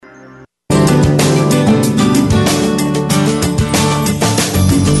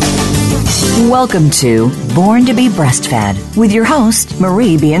Welcome to Born to be Breastfed with your host,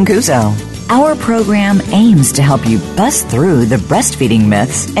 Marie Biancuzzo. Our program aims to help you bust through the breastfeeding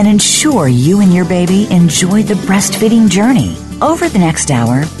myths and ensure you and your baby enjoy the breastfeeding journey. Over the next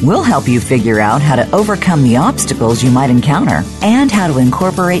hour, we'll help you figure out how to overcome the obstacles you might encounter and how to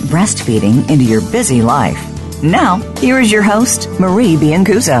incorporate breastfeeding into your busy life. Now, here is your host, Marie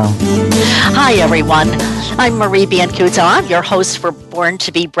Biancuzzo. Hi, everyone. I'm Marie Biancuzzo. I'm your host for Born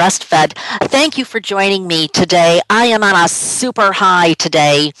to be Breastfed. Thank you for joining me today. I am on a super high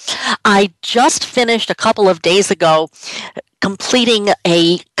today. I just finished a couple of days ago completing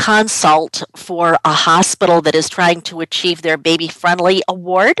a consult for a hospital that is trying to achieve their Baby Friendly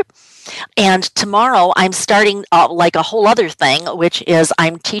Award. And tomorrow I'm starting like a whole other thing, which is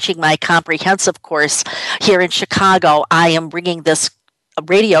I'm teaching my comprehensive course here in Chicago. I am bringing this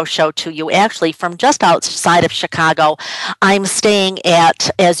radio show to you actually from just outside of Chicago. I'm staying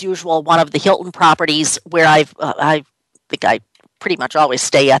at, as usual, one of the Hilton properties where I think I pretty much always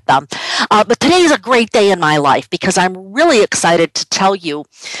stay at them. But today is a great day in my life because I'm really excited to tell you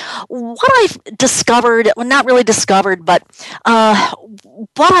what I've discovered, well, not really discovered, but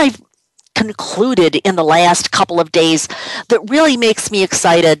what I've concluded in the last couple of days that really makes me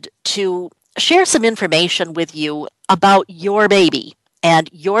excited to share some information with you about your baby and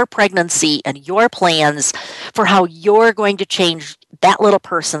your pregnancy and your plans for how you're going to change that little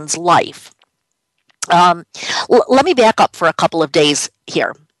person's life. Let me back up for a couple of days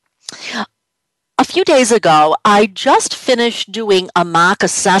here. A few days ago, I just finished doing a mock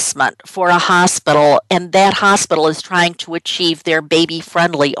assessment for a hospital, and that hospital is trying to achieve their Baby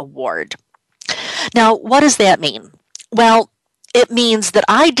Friendly Award. Now, what does that mean? Well, it means that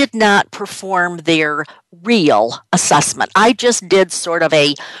I did not perform their real assessment. I just did sort of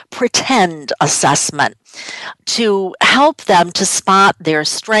a pretend assessment to help them to spot their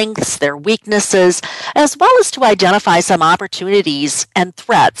strengths, their weaknesses, as well as to identify some opportunities and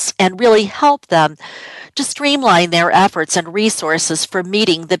threats and really help them to streamline their efforts and resources for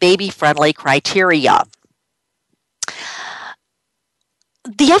meeting the baby-friendly criteria.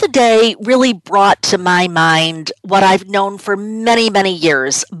 The other day really brought to my mind what I've known for many, many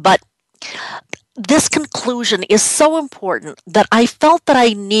years, but this conclusion is so important that I felt that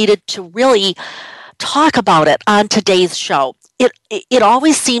I needed to really talk about it on today's show. It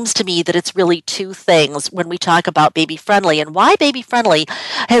always seems to me that it's really two things when we talk about baby friendly, and why baby friendly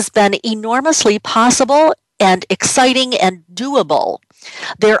has been enormously possible and exciting and doable.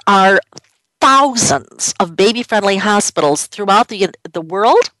 There are thousands of baby-friendly hospitals throughout the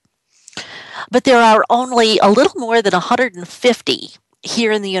world, but there are only a little more than 150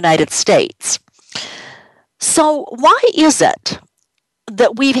 here in the United States. So why is it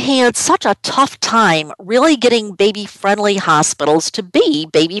that we've had such a tough time really getting baby-friendly hospitals to be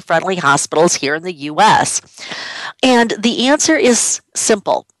baby-friendly hospitals here in the U.S.? And the answer is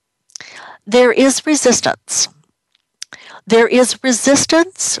simple. There is resistance. There is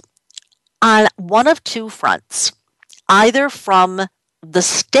resistance on one of two fronts, either from the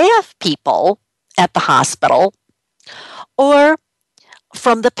staff people at the hospital or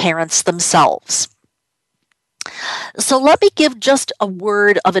from the parents themselves. So let me give just a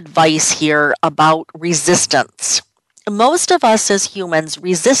word of advice here about resistance. Most of us as humans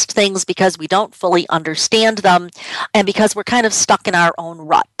resist things because we don't fully understand them and because we're kind of stuck in our own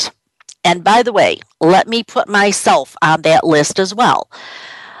rut. And by the way, let me put myself on that list as well.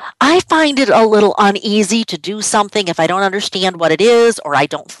 I find it a little uneasy to do something if I don't understand what it is, or I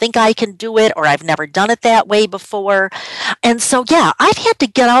don't think I can do it, or I've never done it that way before. And so, yeah, I've had to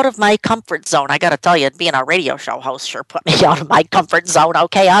get out of my comfort zone. I got to tell you, being a radio show host sure put me out of my comfort zone.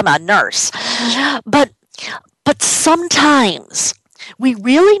 Okay, I'm a nurse. But sometimes we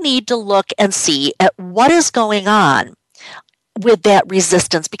really need to look and see at what is going on with that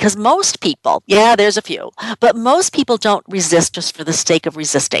resistance, because most people, yeah, there's a few, but most people don't resist just for the sake of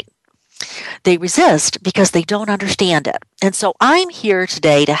resisting. They resist because they don't understand it. And so I'm here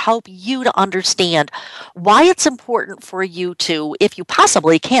today to help you to understand why it's important for you to, if you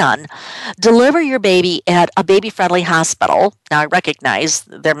possibly can, deliver your baby at a baby-friendly hospital. Now, I recognize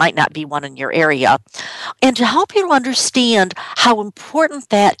there might not be one in your area. And to help you to understand how important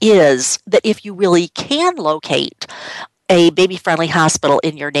that is, that if you really can locate a baby-friendly hospital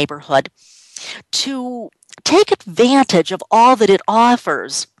in your neighborhood, to take advantage of all that it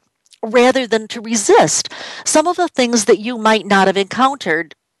offers rather than to resist some of the things that you might not have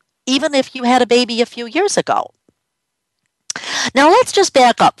encountered even if you had a baby a few years ago. Now, let's just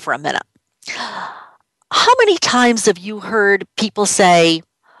back up for a minute. How many times have you heard people say,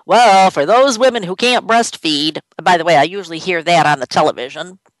 well, for those women who can't breastfeed, by the way, I usually hear that on the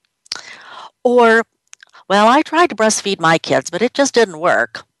television, Or, well, I tried to breastfeed my kids, but it just didn't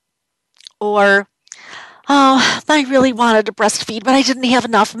work. Or, oh, I really wanted to breastfeed, but I didn't have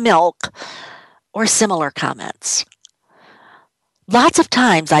enough milk. Or similar comments. Lots of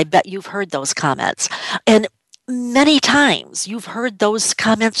times I bet you've heard those comments. And many times you've heard those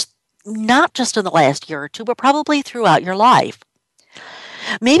comments not just in the last year or two, but probably throughout your life.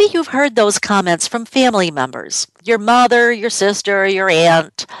 Maybe you've heard those comments from family members, your mother, your sister, your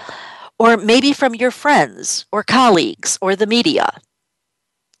aunt, or maybe from your friends or colleagues or the media.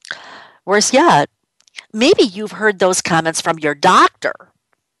 Worse yet, maybe you've heard those comments from your doctor.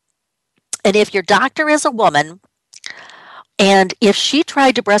 And if your doctor is a woman, and if she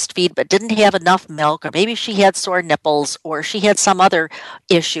tried to breastfeed but didn't have enough milk, or maybe she had sore nipples, or she had some other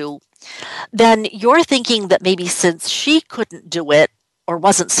issue, then you're thinking that maybe since she couldn't do it or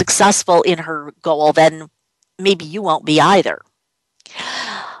wasn't successful in her goal, then maybe you won't be either.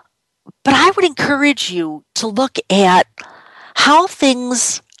 But I would encourage you to look at how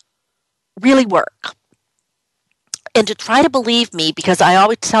things really work and to try to believe me, because I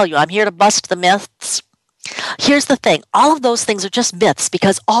always tell you, I'm here to bust the myths. Here's the thing. All of those things are just myths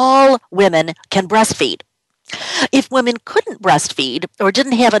because all women can breastfeed. If women couldn't breastfeed or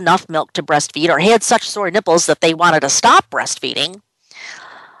didn't have enough milk to breastfeed or had such sore nipples that they wanted to stop breastfeeding,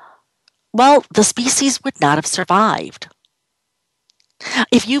 well, the species would not have survived.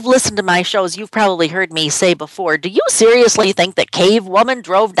 If you've listened to my shows, you've probably heard me say before, do you seriously think that cave woman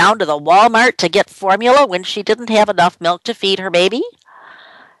drove down to the Walmart to get formula when she didn't have enough milk to feed her baby?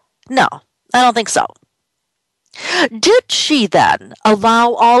 No, I don't think so. Did she then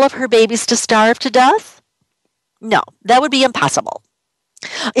allow all of her babies to starve to death? No, that would be impossible.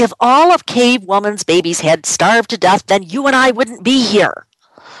 If all of cave woman's babies had starved to death, then you and I wouldn't be here.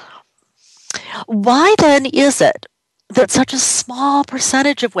 Why then is it that such a small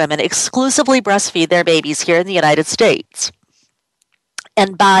percentage of women exclusively breastfeed their babies here in the United States?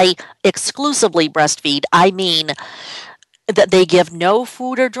 And by exclusively breastfeed, I mean that they give no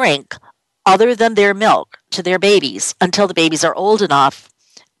food or drink other than their milk to their babies until the babies are old enough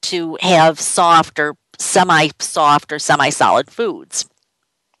to have soft or semi-soft or semi-solid foods.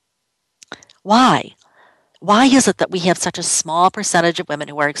 Why? Why is it that we have such a small percentage of women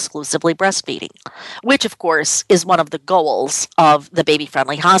who are exclusively breastfeeding? Which, of course, is one of the goals of the Baby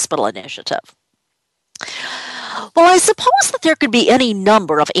Friendly Hospital Initiative. Well, I suppose that there could be any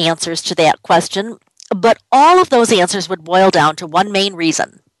number of answers to that question, but all of those answers would boil down to one main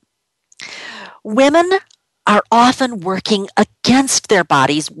reason. Women are often working against their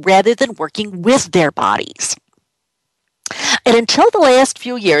bodies rather than working with their bodies. And until the last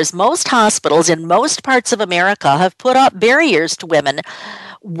few years, most hospitals in most parts of America have put up barriers to women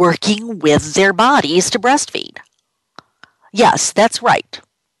working with their bodies to breastfeed. Yes, that's right.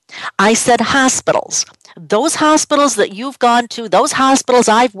 I said hospitals. Those hospitals that you've gone to, those hospitals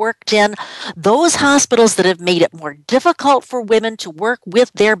I've worked in, those hospitals that have made it more difficult for women to work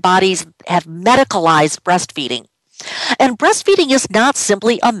with their bodies have medicalized breastfeeding. And breastfeeding is not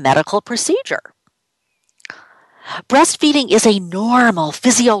simply a medical procedure. Breastfeeding is a normal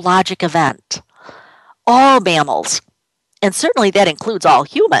physiologic event. All mammals, and certainly that includes all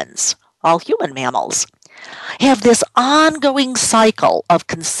humans, all human mammals, have this ongoing cycle of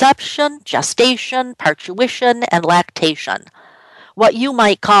conception, gestation, parturition, and lactation, what you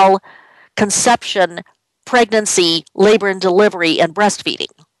might call conception, pregnancy, labor and delivery, and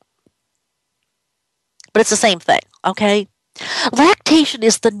breastfeeding. But it's the same thing, okay? Lactation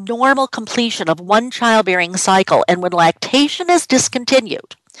is the normal completion of one childbearing cycle, and when lactation is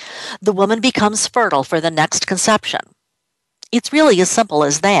discontinued, the woman becomes fertile for the next conception. It's really as simple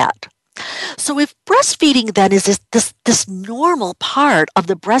as that. So if breastfeeding then is this normal part of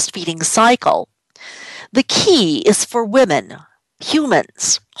the breastfeeding cycle, the key is for women,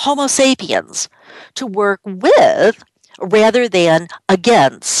 humans, Homo sapiens, to work with rather than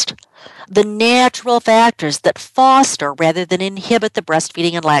against the natural factors that foster rather than inhibit the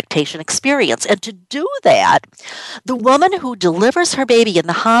breastfeeding and lactation experience. And to do that, the woman who delivers her baby in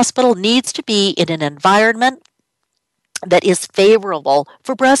the hospital needs to be in an environment that is favorable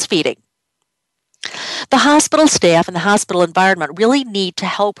for breastfeeding. The hospital staff and the hospital environment really need to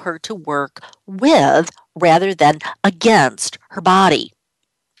help her to work with rather than against her body.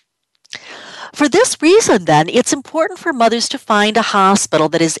 For this reason, then, it's important for mothers to find a hospital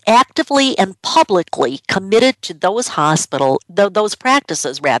that is actively and publicly committed to those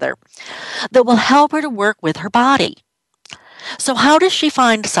practices, that will help her to work with her body. So how does she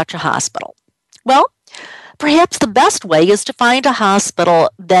find such a hospital? Well, perhaps the best way is to find a hospital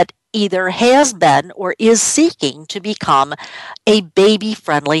that either has been or is seeking to become a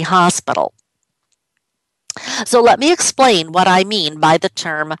baby-friendly hospital. So let me explain what I mean by the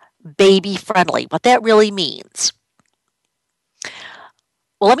term baby friendly, what that really means.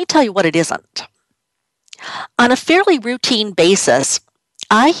 Well, let me tell you what it isn't. On a fairly routine basis,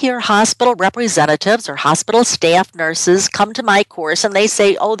 I hear hospital representatives or hospital staff nurses come to my course and they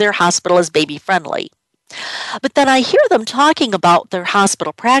say, oh, their hospital is baby friendly. But then I hear them talking about their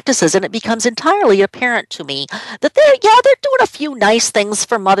hospital practices, and it becomes entirely apparent to me that they're doing a few nice things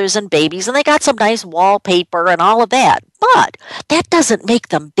for mothers and babies, and they got some nice wallpaper and all of that. But that doesn't make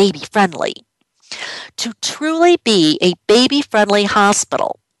them baby friendly. To truly be a baby friendly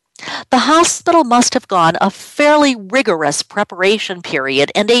hospital, the hospital must have gone a fairly rigorous preparation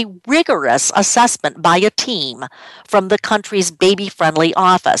period and a rigorous assessment by a team from the country's baby-friendly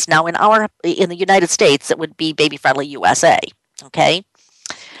office. Now, in the United States, it would be Baby Friendly USA, okay?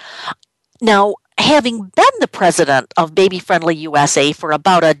 Now, having been the president of Baby Friendly USA for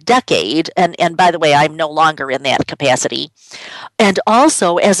about a decade, and by the way, I'm no longer in that capacity, and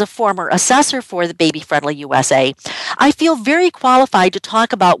also as a former assessor for the Baby Friendly USA, I feel very qualified to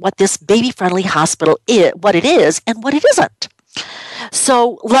talk about what this baby friendly hospital is, what it is and what it isn't.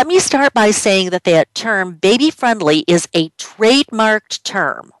 So let me start by saying that term baby friendly is a trademarked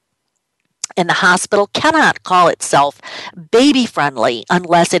term. And the hospital cannot call itself baby friendly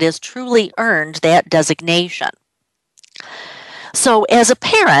unless it has truly earned that designation. So as a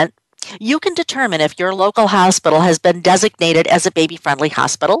parent, you can determine if your local hospital has been designated as a baby friendly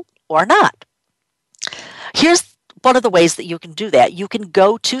hospital or not. Here's one of the ways that you can do that. You can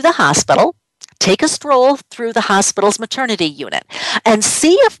go to the hospital, take a stroll through the hospital's maternity unit, and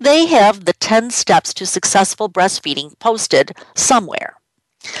see if they have the 10 steps to successful breastfeeding posted somewhere.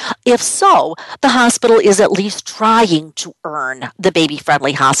 If so, the hospital is at least trying to earn the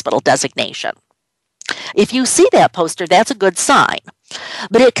baby-friendly hospital designation. If you see that poster, that's a good sign.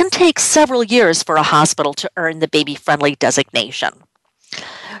 But it can take several years for a hospital to earn the baby-friendly designation.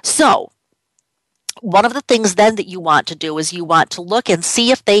 So, one of the things then that you want to do is you want to look and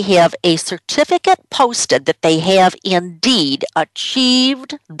see if they have a certificate posted that they have indeed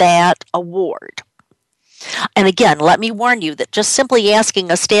achieved that award. And again, let me warn you that just simply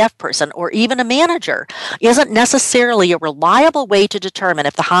asking a staff person or even a manager isn't necessarily a reliable way to determine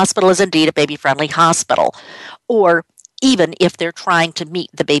if the hospital is indeed a baby-friendly hospital, or even if they're trying to meet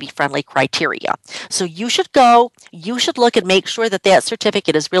the baby-friendly criteria. So you should go, you should look and make sure that that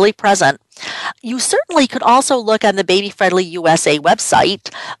certificate is really present. You certainly could also look on the Baby Friendly USA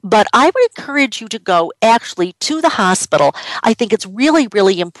website, but I would encourage you to go actually to the hospital. I think it's really,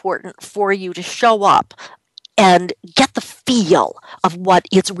 really important for you to show up and get the feel of what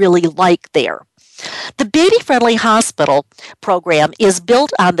it's really like there. The Baby Friendly Hospital program is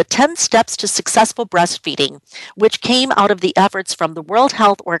built on the 10 Steps to Successful Breastfeeding, which came out of the efforts from the World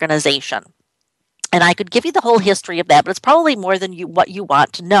Health Organization. And I could give you the whole history of that, but it's probably more than what you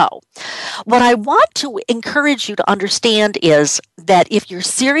want to know. What I want to encourage you to understand is that if you're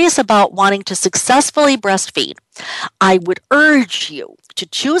serious about wanting to successfully breastfeed, I would urge you to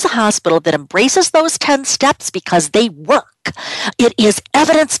choose a hospital that embraces those 10 steps because they work. It is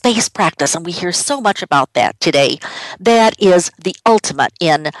evidence-based practice, and we hear so much about that today. That is the ultimate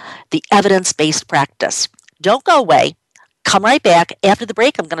in the evidence-based practice. Don't go away. Come right back. After the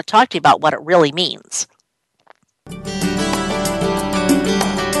break, I'm going to talk to you about what it really means.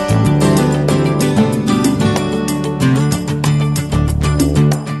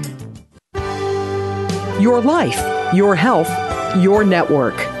 Your life, your health, your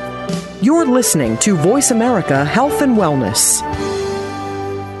network. You're listening to Voice America Health and Wellness.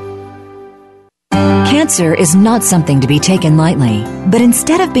 Cancer is not something to be taken lightly, but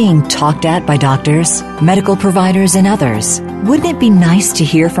instead of being talked at by doctors, medical providers, and others, wouldn't it be nice to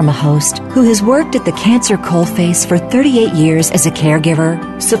hear from a host who has worked at the cancer coalface for 38 years as a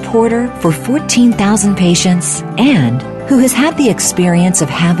caregiver, supporter for 14,000 patients, and who has had the experience of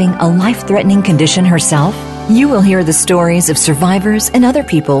having a life-threatening condition herself? You will hear the stories of survivors and other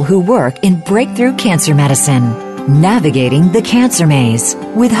people who work in breakthrough cancer medicine. Navigating the Cancer Maze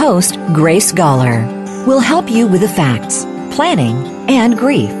with host Grace Galler will help you with the facts, planning, and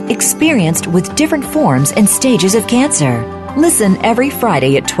grief experienced with different forms and stages of cancer. Listen every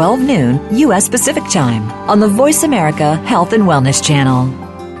Friday at 12 noon U.S. Pacific Time on the Voice America Health and Wellness Channel.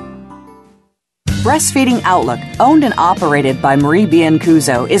 Breastfeeding Outlook, owned and operated by Marie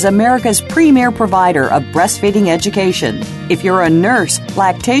Biancuzzo, is America's premier provider of breastfeeding education. If you're a nurse,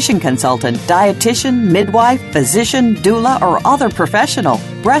 lactation consultant, dietitian, midwife, physician, doula, or other professional,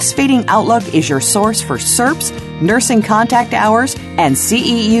 Breastfeeding Outlook is your source for CERPs, nursing contact hours, and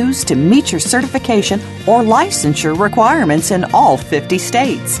CEUs to meet your certification or licensure requirements in all 50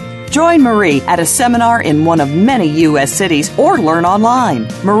 states. Join Marie at a seminar in one of many U.S. cities or learn online.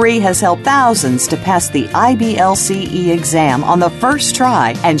 Marie has helped thousands to pass the IBLCE exam on the first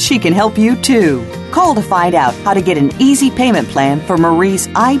try, and she can help you too. Call to find out how to get an easy payment plan for Marie's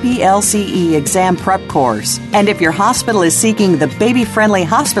IBLCE exam prep course. And if your hospital is seeking the baby-friendly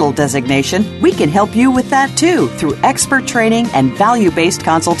hospital designation, we can help you with that too through expert training and value-based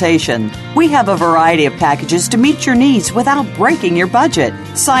consultation. We have a variety of packages to meet your needs without breaking your budget.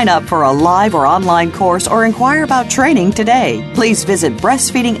 Sign up for a live or online course or inquire about training today. Please visit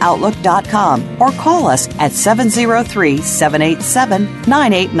breastfeedingoutlook.com or call us at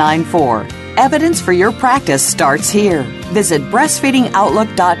 703-787-9894. Evidence for your practice starts here. Visit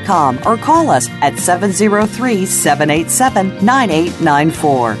breastfeedingoutlook.com or call us at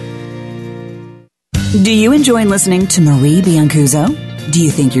 703-787-9894. Do you enjoy listening to Marie Biancuzzo? Do you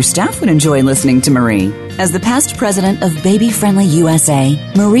think your staff would enjoy listening to Marie? As the past president of Baby Friendly USA,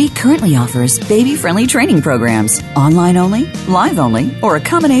 Marie currently offers baby-friendly training programs, online only, live only, or a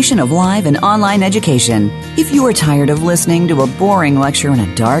combination of live and online education. If you are tired of listening to a boring lecture in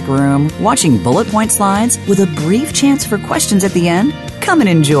a dark room, watching bullet point slides with a brief chance for questions at the end, come and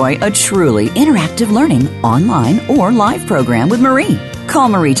enjoy a truly interactive learning online or live program with Marie. Call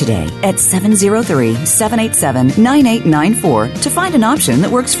Marie today at 703-787-9894 to find an option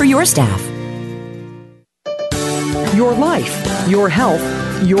that works for your staff. Your life, your health,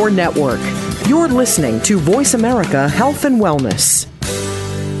 your network. You're listening to Voice America Health and Wellness.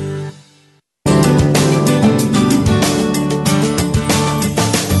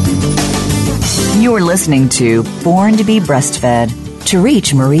 You're listening to Born to be Breastfed. To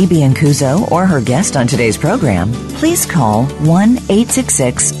reach Marie Biancuzzo or her guest on today's program, please call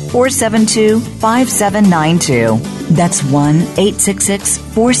 1-866-472-5792. That's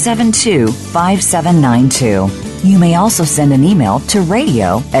 1-866-472-5792. You may also send an email to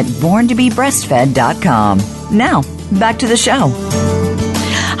radio@borntobebreastfed.com. Now, back to the show.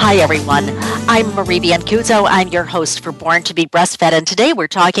 Hi, everyone. I'm Marie Biancuzzo. I'm your host for Born to be Breastfed, and today we're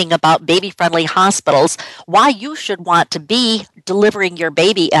talking about baby-friendly hospitals, why you should want to be delivering your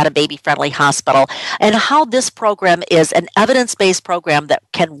baby at a baby-friendly hospital, and how this program is an evidence-based program that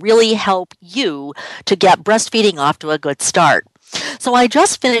can really help you to get breastfeeding off to a good start. So I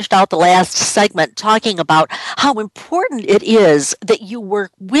just finished out the last segment talking about how important it is that you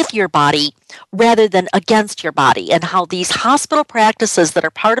work with your body rather than against your body, and how these hospital practices that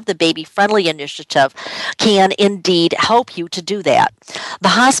are part of the Baby Friendly Initiative can indeed help you to do that. The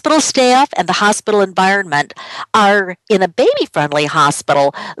hospital staff and the hospital environment are, in a baby-friendly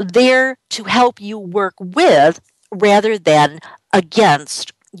hospital, there to help you work with rather than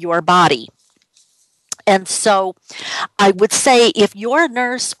against your body. And so I would say if you're a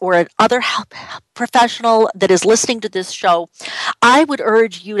nurse or another health professional that is listening to this show, I would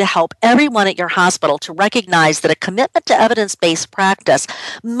urge you to help everyone at your hospital to recognize that a commitment to evidence-based practice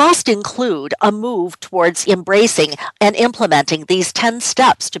must include a move towards embracing and implementing these 10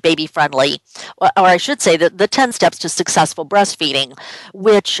 steps to baby-friendly, or I should say the 10 steps to successful breastfeeding,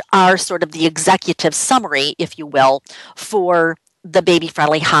 which are sort of the executive summary, if you will, for the Baby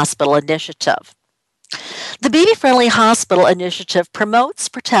Friendly Hospital Initiative. The Baby Friendly Hospital Initiative promotes,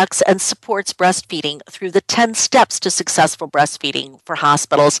 protects, and supports breastfeeding through the 10 steps to successful breastfeeding for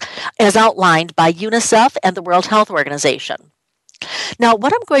hospitals, as outlined by UNICEF and the World Health Organization. Now,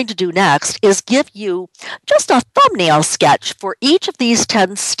 what I'm going to do next is give you just a thumbnail sketch for each of these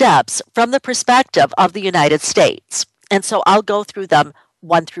 10 steps from the perspective of the United States. And so I'll go through them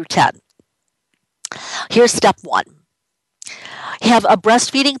 1 through 10. Here's step 1. Have a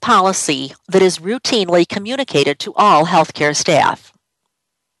breastfeeding policy that is routinely communicated to all healthcare staff.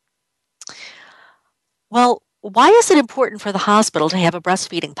 Well, why is it important for the hospital to have a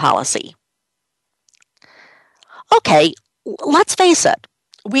breastfeeding policy? Okay, let's face it.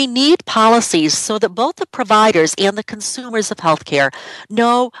 We need policies so that both the providers and the consumers of healthcare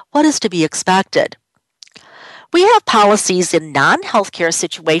know what is to be expected. We have policies in non-healthcare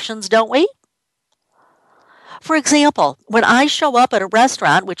situations, don't we? For example, when I show up at a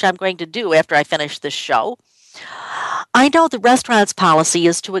restaurant, which I'm going to do after I finish this show, I know the restaurant's policy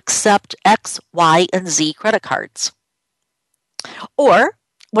is to accept X, Y, and Z credit cards. Or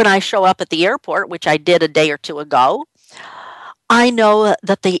when I show up at the airport, which I did a day or two ago, I know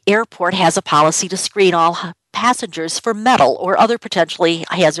that the airport has a policy to screen all passengers for metal or other potentially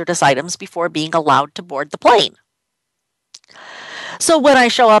hazardous items before being allowed to board the plane. So when I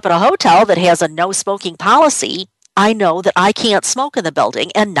show up at a hotel that has a no smoking policy, I know that I can't smoke in the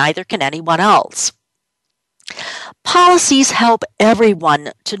building and neither can anyone else. Policies help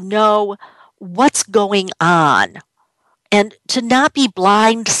everyone to know what's going on and to not be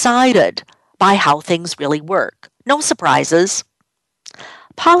blindsided by how things really work. No surprises.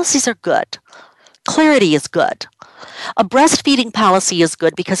 Policies are good. Clarity is good. A breastfeeding policy is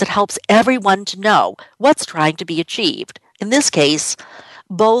good because it helps everyone to know what's trying to be achieved. In this case,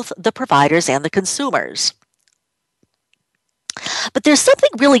 both the providers and the consumers. But there's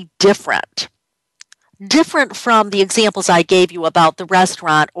something really different from the examples I gave you about the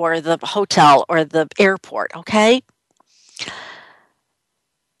restaurant or the hotel or the airport, okay?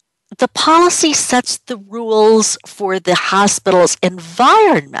 The policy sets the rules for the hospital's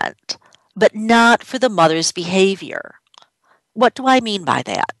environment, but not for the mother's behavior. What do I mean by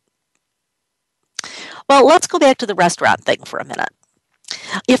that? Well, let's go back to the restaurant thing for a minute.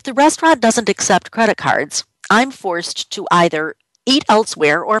 If the restaurant doesn't accept credit cards, I'm forced to either eat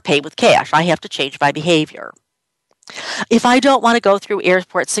elsewhere or pay with cash. I have to change my behavior. If I don't want to go through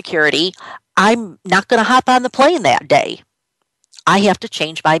airport security, I'm not going to hop on the plane that day. I have to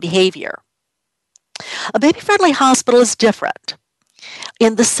change my behavior. A baby-friendly hospital is different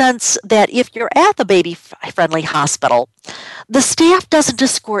in the sense that if you're at the baby-friendly hospital, the staff doesn't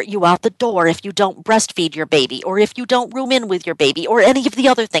escort you out the door if you don't breastfeed your baby or if you don't room in with your baby or any of the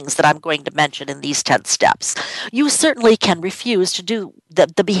other things that I'm going to mention in these 10 steps. You certainly can refuse to do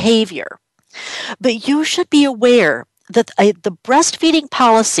the behavior. But you should be aware that the breastfeeding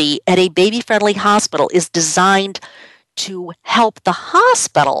policy at a baby-friendly hospital is designed to help the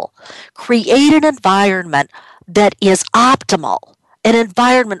hospital create an environment that is optimal, an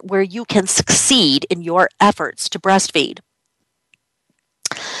environment where you can succeed in your efforts to breastfeed.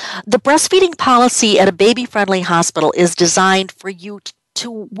 The breastfeeding policy at a baby-friendly hospital is designed for you to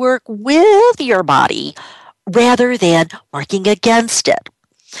work with your body rather than working against it.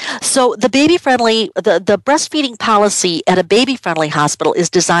 So the breastfeeding policy at a baby-friendly hospital is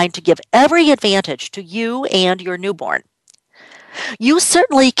designed to give every advantage to you and your newborn. You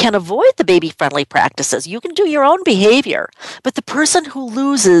certainly can avoid the baby-friendly practices. You can do your own behavior, but the person who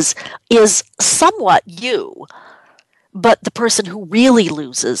loses is somewhat you. But the person who really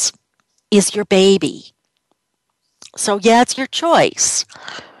loses is your baby. So yeah, it's your choice,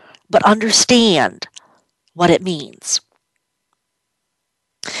 but understand what it means.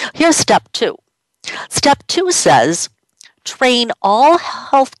 Here's step 2. Step 2 says, train all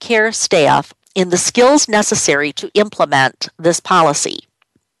healthcare staff in the skills necessary to implement this policy.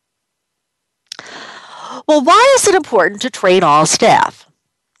 Well, why is it important to train all staff?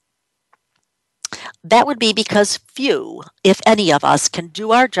 That would be because few, if any of us, can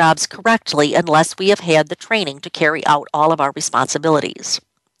do our jobs correctly unless we have had the training to carry out all of our responsibilities.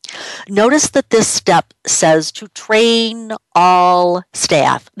 Notice that this step says to train all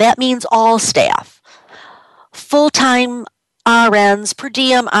staff. That means all staff. Full-time RNs, per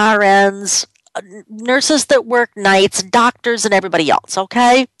diem RNs, nurses that work nights, doctors, and everybody else,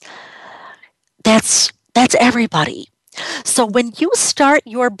 okay? That's everybody. So when you start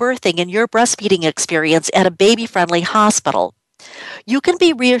your birthing and your breastfeeding experience at a baby-friendly hospital, you can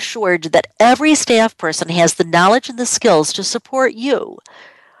be reassured that every staff person has the knowledge and the skills to support you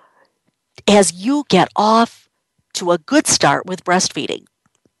as you get off to a good start with breastfeeding.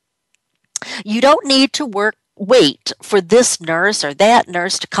 You don't need to wait for this nurse or that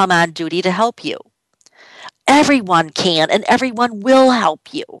nurse to come on duty to help you. Everyone can and everyone will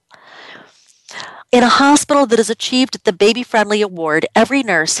help you. In a hospital that has achieved the Baby Friendly Award, every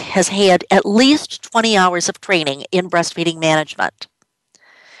nurse has had at least 20 hours of training in breastfeeding management.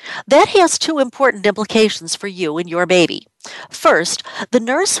 That has 2 important implications for you and your baby. First, the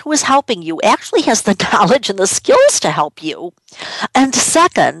nurse who is helping you actually has the knowledge and the skills to help you. And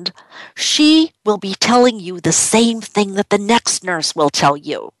second, she will be telling you the same thing that the next nurse will tell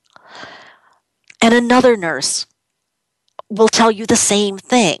you. And another nurse will tell you the same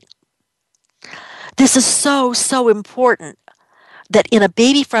thing. This is so important that in a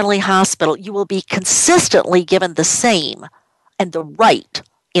baby-friendly hospital, you will be consistently given the same and the right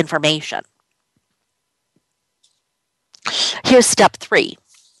information. Here's step 3.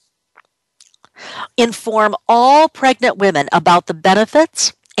 Inform all pregnant women about the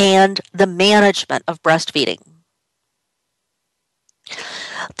benefits and the management of breastfeeding.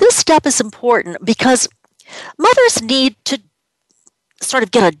 This step is important because mothers need to sort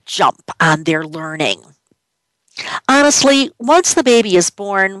of get a jump on their learning. Honestly, once the baby is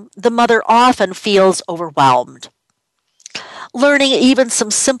born, the mother often feels overwhelmed. Learning even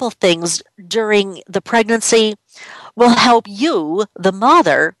some simple things during the pregnancy will help you, the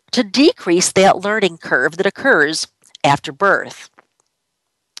mother, to decrease that learning curve that occurs after birth.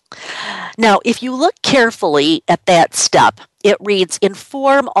 Now, if you look carefully at that step, it reads,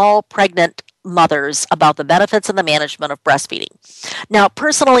 inform all pregnant mothers about the benefits and the management of breastfeeding. Now,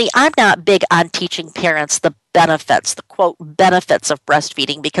 personally, I'm not big on teaching parents the benefits, the quote, benefits of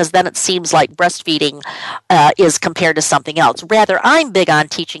breastfeeding, because then it seems like breastfeeding is compared to something else. Rather, I'm big on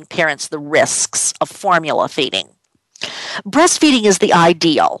teaching parents the risks of formula feeding. Breastfeeding is the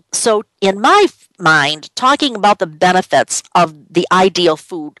ideal. So in my mind, talking about the benefits of the ideal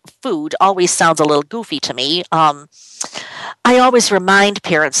food always sounds a little goofy to me. I always remind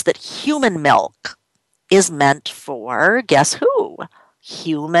parents that human milk is meant for, guess who?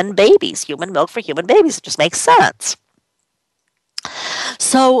 Human babies. Human milk for human babies. It just makes sense.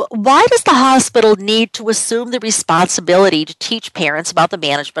 So why does the hospital need to assume the responsibility to teach parents about the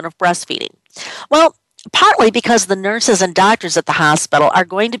management of breastfeeding? Well, partly because the nurses and doctors at the hospital are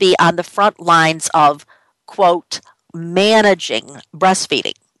going to be on the front lines of, quote, managing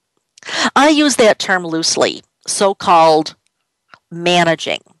breastfeeding. I use that term loosely, so-called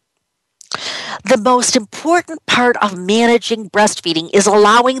managing. The most important part of managing breastfeeding is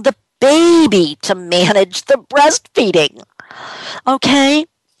allowing the baby to manage the breastfeeding. Okay?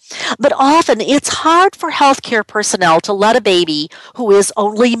 But often it's hard for healthcare personnel to let a baby who is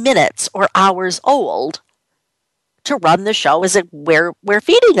only minutes or hours old to run the show as where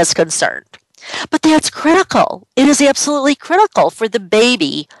feeding is concerned. But that's critical. It is absolutely critical for the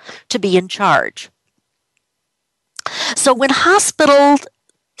baby to be in charge. So when hospitals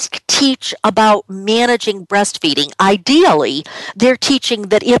teach about managing breastfeeding, ideally they're teaching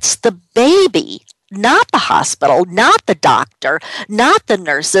that it's the baby, not the hospital, not the doctor, not the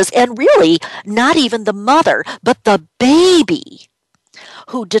nurses, and really not even the mother, but the baby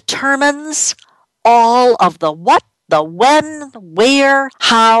who determines all of the what, the when, where,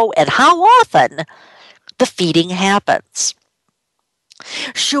 how, and how often the feeding happens.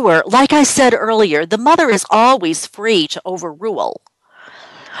 Sure, like I said earlier, the mother is always free to overrule.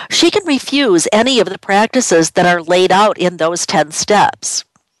 She can refuse any of the practices that are laid out in those 10 steps.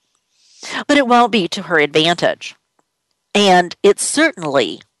 But it won't be to her advantage. And it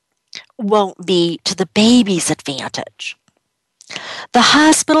certainly won't be to the baby's advantage. The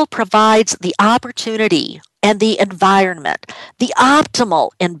hospital provides the opportunity and the environment, the optimal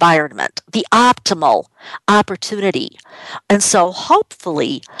environment, the optimal opportunity. And so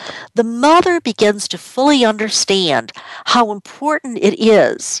hopefully the mother begins to fully understand how important it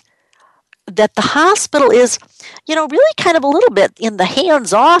is that the hospital is, really kind of a little bit in the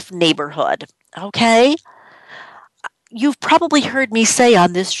hands-off neighborhood, okay? You've probably heard me say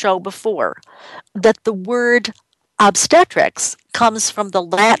on this show before that the word obstetrics comes from the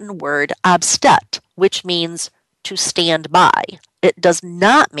Latin word obstet, which means to stand by. It does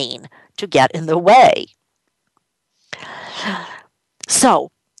not mean to get in the way.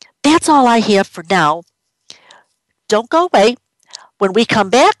 So, that's all I have for now. Don't go away. When we come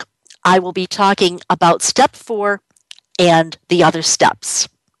back, I will be talking about step 4 and the other steps.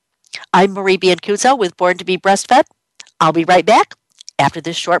 I'm Marie Biancuzzo with Born to be Breastfed. I'll be right back after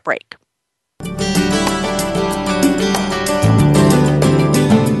this short break.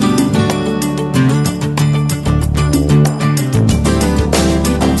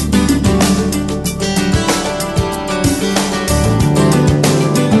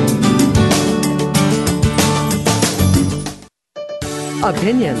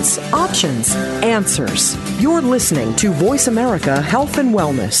 Opinions, options, answers. You're listening to Voice America Health and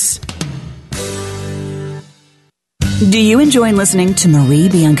Wellness. Do you enjoy listening to Marie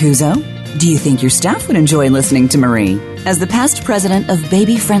Biancuzzo? Do you think your staff would enjoy listening to Marie? As the past president of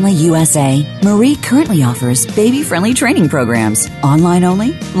Baby Friendly USA, Marie currently offers baby-friendly training programs, online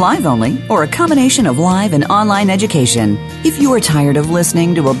only, live only, or a combination of live and online education. If you are tired of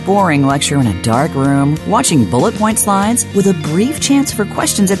listening to a boring lecture in a dark room, watching bullet point slides with a brief chance for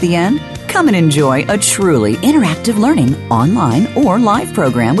questions at the end, come and enjoy a truly interactive learning online or live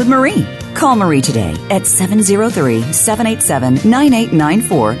program with Marie. Call Marie today at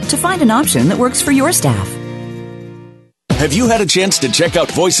 703-787-9894 to find an option that works for your staff. Have you had a chance to check out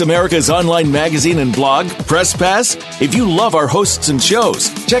Voice America's online magazine and blog, Press Pass? If you love our hosts and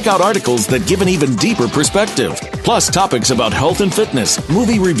shows, check out articles that give an even deeper perspective. Plus topics about health and fitness,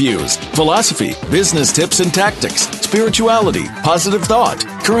 movie reviews, philosophy, business tips and tactics, spirituality, positive thought,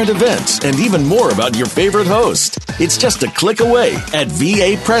 current events, and even more about your favorite host. It's just a click away at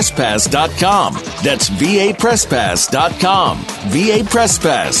vapresspass.com. That's vapresspass.com. VA Press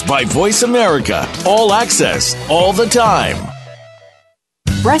Pass by Voice America. All access, all the time.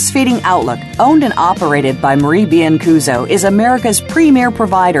 Breastfeeding Outlook, owned and operated by Marie Biancuzzo, is America's premier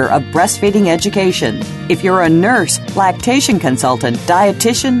provider of breastfeeding education. If you're a nurse, lactation consultant,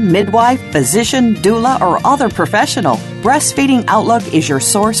 dietitian, midwife, physician, doula, or other professional, Breastfeeding Outlook is your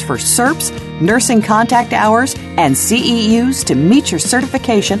source for CERPs, nursing contact hours, and CEUs to meet your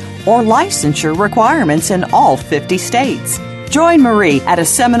certification or licensure requirements in all 50 states. Join Marie at a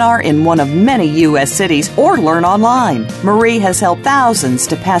seminar in one of many U.S. cities or learn online. Marie has helped thousands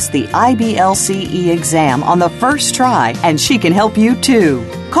to pass the IBLCE exam on the first try, and she can help you too.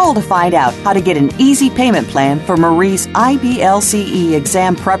 Call to find out how to get an easy payment plan for Marie's IBLCE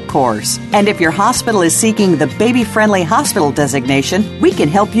exam prep course. And if your hospital is seeking the baby-friendly hospital designation, we can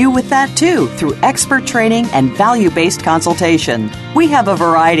help you with that too through expert training and value-based consultation. We have a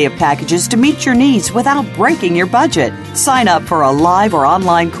variety of packages to meet your needs without breaking your budget. Sign up for a live or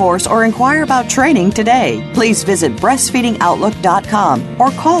online course or inquire about training today. Please visit breastfeedingoutlook.com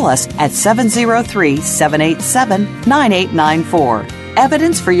or call us at 703-787-9894.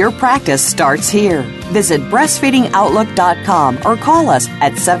 Evidence for your practice starts here. Visit breastfeedingoutlook.com or call us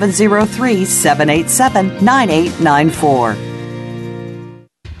at 703-787-9894.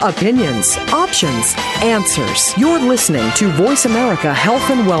 Opinions, options, answers. You're listening to Voice America Health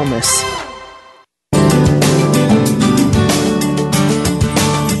and Wellness.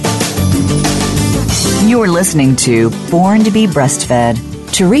 You're listening to Born to be Breastfed.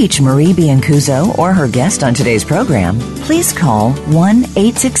 To reach Marie Biancuzzo or her guest on today's program, please call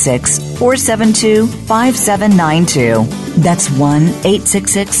 1-866-472-5792. That's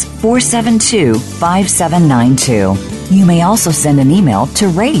 1-866-472-5792. You may also send an email to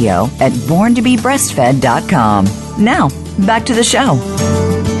radio@borntobebreastfed.com. Now, back to the show.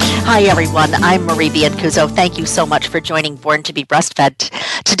 Hi, everyone. I'm Marie Biancuzzo. Thank you so much for joining Born to be Breastfed.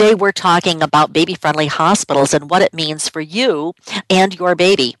 Today, we're talking about baby-friendly hospitals and what it means for you and your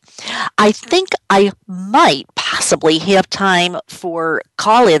baby. I think I might possibly have time for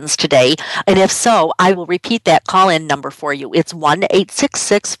call-ins today, and if so, I will repeat that call-in number for you. It's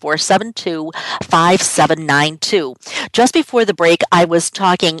 1-866-472-5792. Just before the break, I was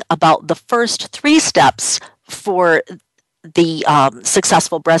talking about the first 3 steps for the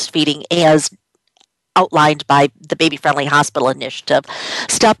successful breastfeeding as outlined by the Baby Friendly Hospital Initiative.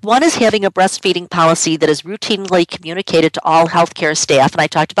 Step 1 is having a breastfeeding policy that is routinely communicated to all healthcare staff, and I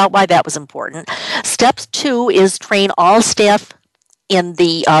talked about why that was important. Step 2 is train all staff in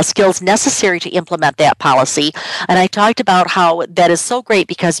the skills necessary to implement that policy. And I talked about how that is so great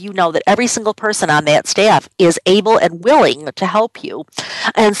because you know that every single person on that staff is able and willing to help you.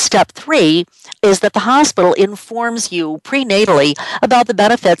 And step 3 is that the hospital informs you prenatally about the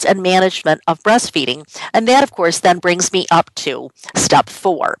benefits and management of breastfeeding. And that, of course, then brings me up to step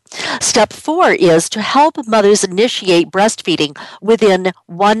 4. Step 4 is to help mothers initiate breastfeeding within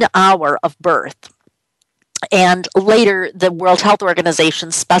 1 hour of birth. And later, the World Health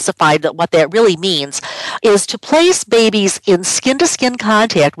Organization specified that what that really means is to place babies in skin-to-skin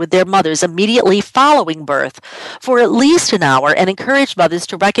contact with their mothers immediately following birth for at least an hour and encourage mothers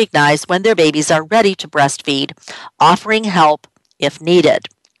to recognize when their babies are ready to breastfeed, offering help if needed.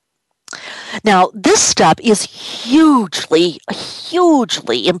 Now, this step is hugely,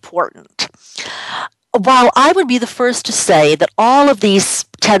 hugely important. While I would be the first to say that all of these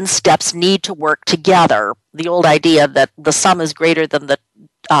 10 steps need to work together, the old idea that the sum is greater than the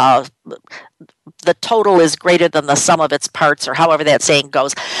total is greater than the sum of its parts, or however that saying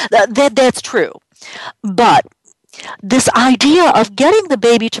goes, that's true. But this idea of getting the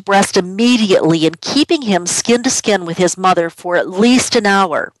baby to breast immediately and keeping him skin to skin with his mother for at least an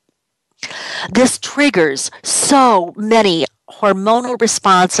hour, this triggers so many hormonal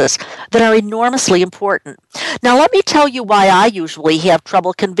responses that are enormously important. Now, let me tell you why I usually have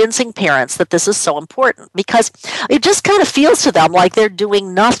trouble convincing parents that this is so important, because it just kind of feels to them like they're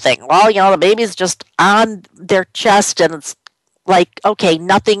doing nothing. Well, the baby's just on their chest and it's like, okay,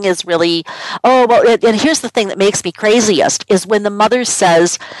 nothing is really, and here's the thing that makes me craziest is when the mother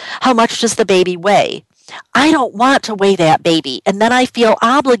says, how much does the baby weigh? I don't want to weigh that baby. And then I feel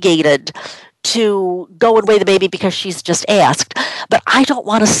obligated to go and weigh the baby because she's just asked. But I don't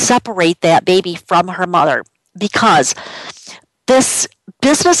want to separate that baby from her mother, because this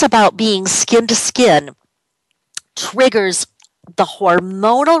business about being skin to skin triggers the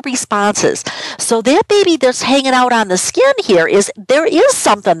hormonal responses. So that baby that's hanging out on the skin here there is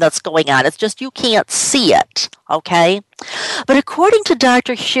something that's going on. It's just you can't see it, okay? But according to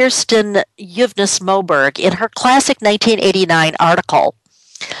Dr. Kirsten Yvness-Moberg in her classic 1989 article,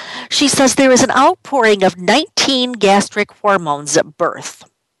 she says there is an outpouring of 19 gastric hormones at birth.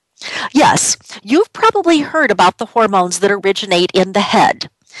 Yes, you've probably heard about the hormones that originate in the head,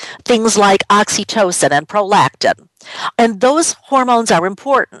 things like oxytocin and prolactin. And those hormones are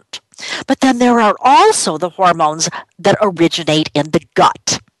important. But then there are also the hormones that originate in the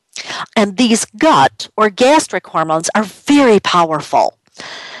gut. And these gut or gastric hormones are very powerful.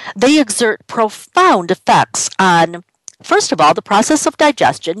 They exert profound effects on, first of all, the process of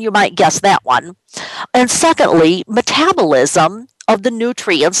digestion. You might guess that one. And secondly, metabolism of the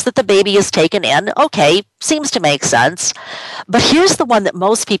nutrients that the baby is taken in. Okay, seems to make sense. But here's the one that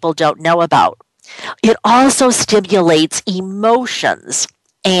most people don't know about. It also stimulates emotions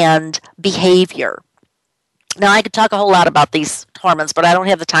and behavior. Now, I could talk a whole lot about these hormones, but I don't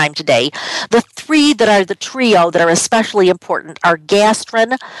have the time today. The three that are the trio that are especially important are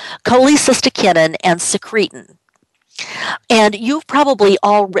gastrin, cholecystokinin, and secretin. And you've probably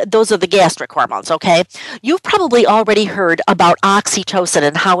those are the gastric hormones, okay? You've probably already heard about oxytocin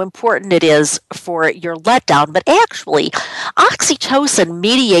and how important it is for your letdown, but actually, oxytocin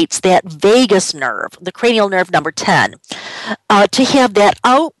mediates that vagus nerve, the cranial nerve number 10, to have that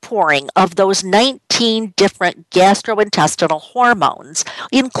outpouring of those 19 different gastrointestinal hormones,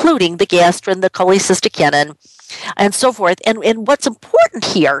 including the gastrin, the cholecystokinin, and so forth. And what's important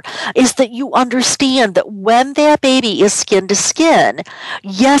here is that you understand that when that baby is skin to skin,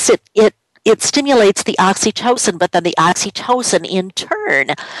 yes, it stimulates the oxytocin, but then the oxytocin in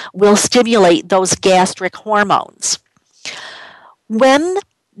turn will stimulate those gastric hormones. When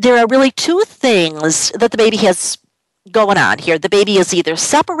there are really two things that the baby has going on here, the baby is either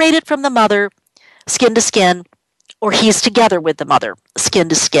separated from the mother, skin to skin, or he's together with the mother, skin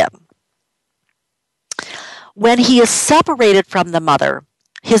to skin. When he is separated from the mother,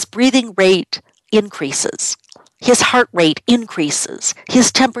 his breathing rate increases, his heart rate increases, his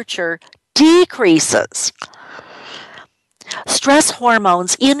temperature decreases. Stress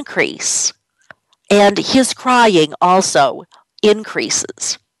hormones increase, and his crying also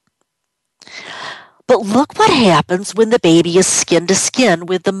increases. But look what happens when the baby is skin to skin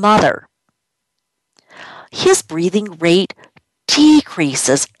with the mother. His breathing rate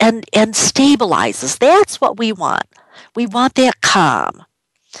decreases and stabilizes. That's what we want. We want that calm.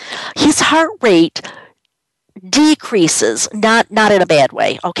 His heart rate decreases, not in a bad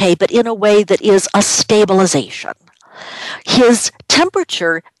way, okay, but in a way that is a stabilization. His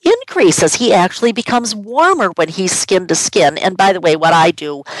temperature increases. He actually becomes warmer when he's skin to skin. And by the way, what I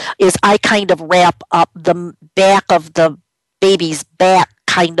do is I kind of wrap up the back of the baby's back,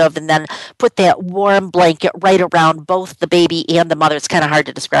 kind of, and then put that warm blanket right around both the baby and the mother. It's kind of hard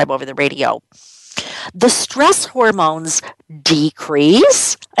to describe over the radio. The stress hormones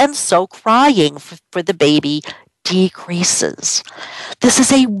decrease, and so crying for the baby decreases. This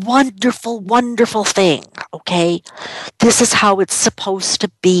is a wonderful, wonderful thing, okay? This is how it's supposed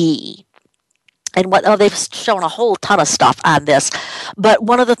to be. And they've shown a whole ton of stuff on this, but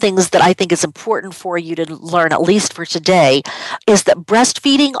one of the things that I think is important for you to learn, at least for today, is that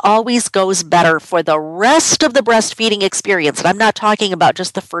breastfeeding always goes better for the rest of the breastfeeding experience. And I'm not talking about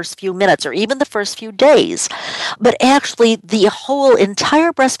just the first few minutes or even the first few days, but actually the whole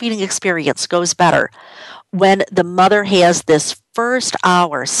entire breastfeeding experience goes better when the mother has this first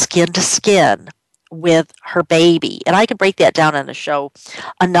hour skin to skin with her baby. And I can break that down on a show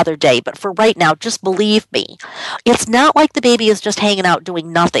another day. But for right now, just believe me, it's not like the baby is just hanging out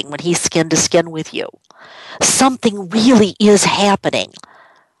doing nothing when he's skin to skin with you. Something really is happening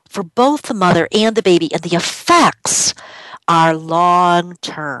for both the mother and the baby, and the effects are long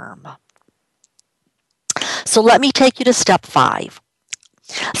term. So let me take you to step 5.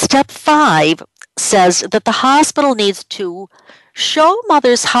 Step 5 says that the hospital needs to show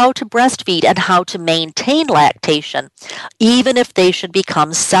mothers how to breastfeed and how to maintain lactation, even if they should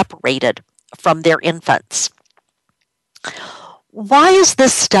become separated from their infants. Why is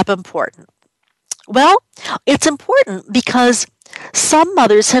this step important? Well, it's important because some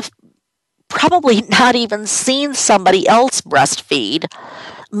mothers have probably not even seen somebody else breastfeed,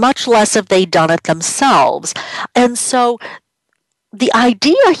 much less have they done it themselves. And so the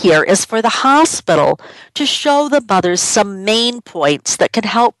idea here is for the hospital to show the mothers some main points that can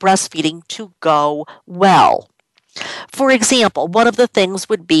help breastfeeding to go well. For example, one of the things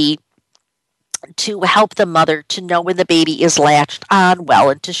would be to help the mother to know when the baby is latched on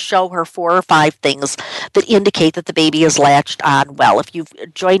well, and to show her 4 or 5 things that indicate that the baby is latched on well. If you've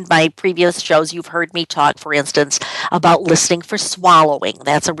joined my previous shows, you've heard me talk, for instance, about listening for swallowing.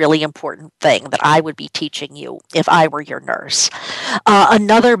 That's a really important thing that I would be teaching you if I were your nurse.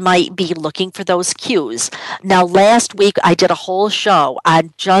 Another might be looking for those cues. Now, last week I did a whole show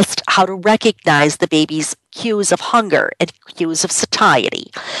on just how to recognize the baby's cues of hunger and cues of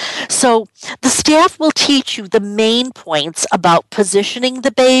satiety. So the staff will teach you the main points about positioning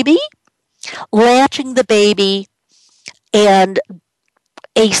the baby, latching the baby, and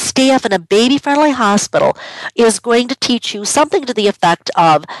a staff in a baby-friendly hospital is going to teach you something to the effect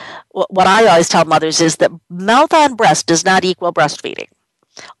of what I always tell mothers is that mouth on breast does not equal breastfeeding.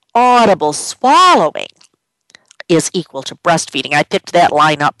 Audible swallowing is equal to breastfeeding. I picked that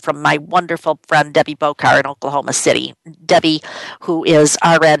line up from my wonderful friend Debbie Bokar in Oklahoma City. Debbie, who is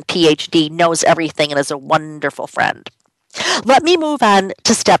RN, PhD, knows everything and is a wonderful friend. Let me move on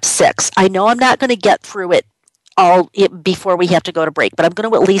to step 6. I know I'm not going to get through it before we have to go to break, but I'm going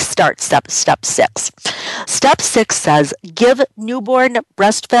to at least start step 6. Step 6 says, give newborn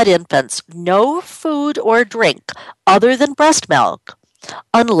breastfed infants no food or drink other than breast milk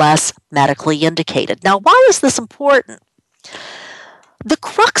unless medically indicated. Now, why is this important? The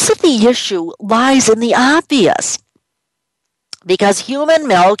crux of the issue lies in the obvious. Because human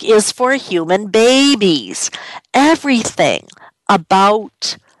milk is for human babies. Everything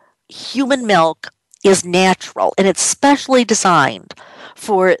about human milk is natural, and it's specially designed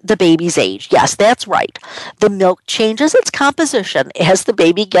for the baby's age. Yes, that's right. The milk changes its composition as the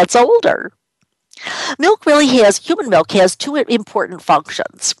baby gets older. Human milk has 2 important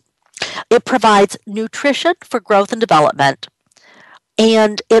functions. It provides nutrition for growth and development,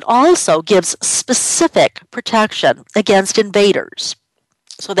 and it also gives specific protection against invaders.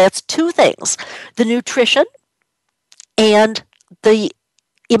 So that's 2 things, the nutrition and the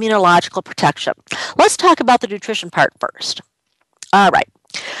immunological protection. Let's talk about the nutrition part first. All right.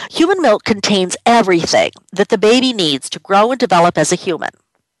 Human milk contains everything that the baby needs to grow and develop as a human.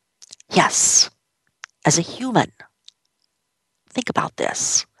 Yes, as a human. Think about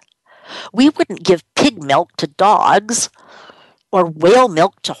this. We wouldn't give pig milk to dogs, or whale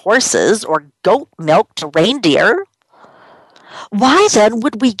milk to horses, or goat milk to reindeer. Why then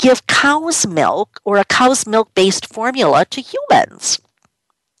would we give cow's milk or a cow's milk-based formula to humans?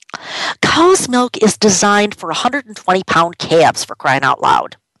 Cow's milk is designed for 120-pound calves, for crying out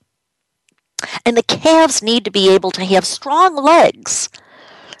loud. And the calves need to be able to have strong legs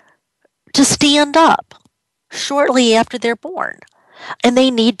to stand up shortly after they're born. And they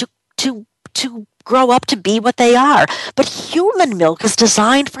need to grow up to be what they are. But human milk is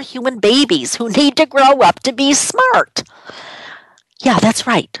designed for human babies who need to grow up to be smart. Yeah, that's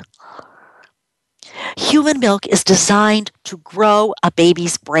right. Human milk is designed to grow a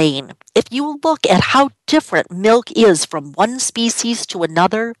baby's brain. If you look at how different milk is from one species to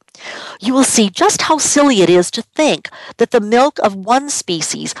another, you will see just how silly it is to think that the milk of one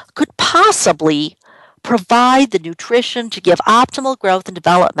species could possibly provide the nutrition to give optimal growth and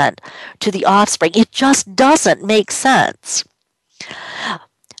development to the offspring. It just doesn't make sense.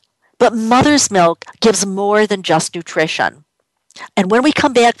 But mother's milk gives more than just nutrition. And when we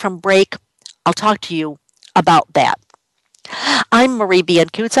come back from break, I'll talk to you about that. I'm Marie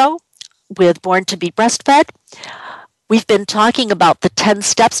Biancuzzo with Born to Be Breastfed. We've been talking about the 10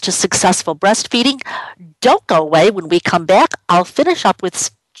 steps to successful breastfeeding. Don't go away. When we come back, I'll finish up with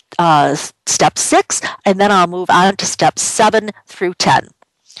step 6, and then I'll move on to steps 7 through 10.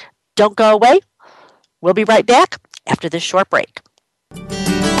 Don't go away. We'll be right back after this short break.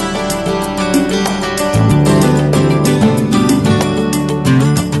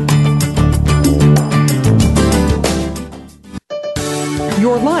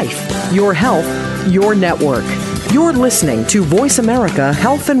 Your life, your health, your network. You're listening to Voice America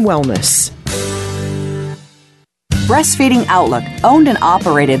Health and Wellness. Breastfeeding Outlook, owned and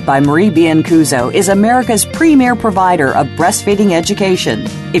operated by Marie Biancuzzo, is America's premier provider of breastfeeding education.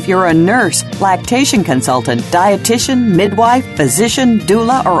 If you're a nurse, lactation consultant, dietitian, midwife, physician,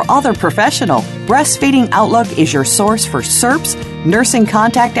 doula, or other professional, Breastfeeding Outlook is your source for CERPs, nursing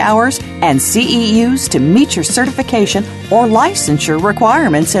contact hours, and CEUs to meet your certification or licensure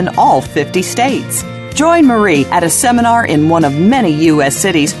requirements in all 50 states. Join Marie at a seminar in one of many U.S.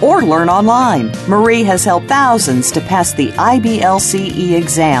 cities or learn online. Marie has helped thousands to pass the IBLCE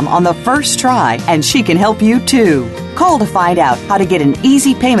exam on the first try, and she can help you too. Call to find out how to get an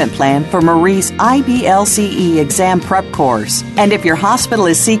easy payment plan for Marie's IBLCE exam prep course. And if your hospital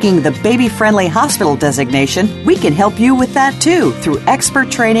is seeking the baby-friendly hospital designation, we can help you with that too through expert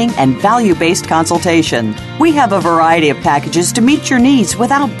training and value-based consultation. We have a variety of packages to meet your needs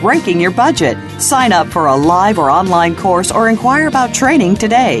without breaking your budget. Sign up for a live or online course or inquire about training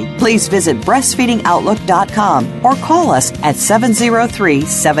today. Please visit breastfeedingoutlook.com or call us at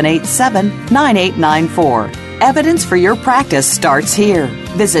 703-787-9894. Evidence for your practice starts here.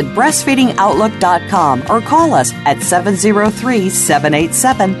 Visit breastfeedingoutlook.com or call us at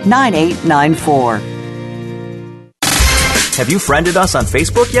 703-787-9894. Have you friended us on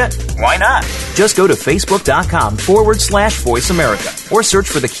Facebook yet? Why not? Just go to facebook.com/Voice America or search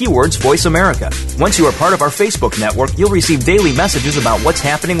for the keywords Voice America. Once you are part of our Facebook network, you'll receive daily messages about what's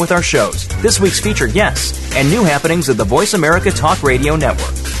happening with our shows, this week's featured guests, and new happenings of the Voice America Talk Radio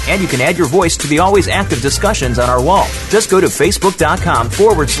Network. And you can add your voice to the always active discussions on our wall. Just go to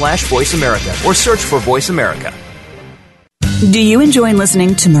facebook.com/Voice America or search for Voice America. Do you enjoy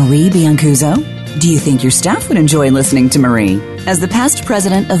listening to Marie Biancuzzo? Do you think your staff would enjoy listening to Marie? As the past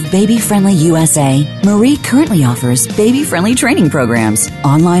president of Baby Friendly USA, Marie currently offers baby-friendly training programs,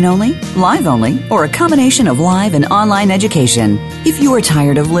 online only, live only, or a combination of live and online education. If you are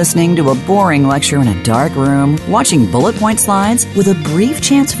tired of listening to a boring lecture in a dark room, watching bullet point slides with a brief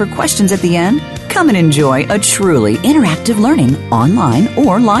chance for questions at the end, come and enjoy a truly interactive learning online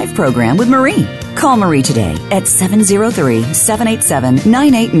or live program with Marie. Call Marie today at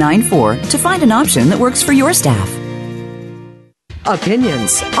 703-787-9894 to find an option that works for your staff.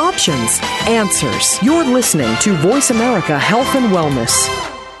 Opinions, options, answers. You're listening to Voice America Health and Wellness.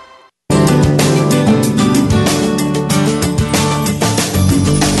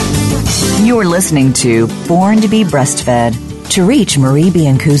 You're listening to Born to be Breastfed. To reach Marie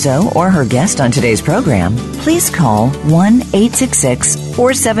Biancuzzo or her guest on today's program, please call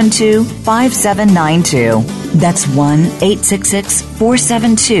 1-866-472-5792. That's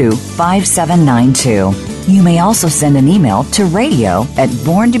 1-866-472-5792. You may also send an email to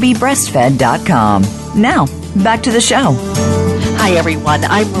radio@borntobebreastfed.com. Now, back to the show. Hi, everyone.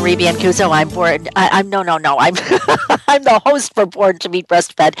 I'm Marie Biancuzzo. I'm the host for Born to be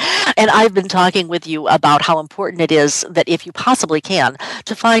Breastfed, and I've been talking with you about how important it is that if you possibly can,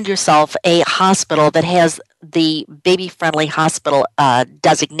 to find yourself a hospital that has the baby-friendly hospital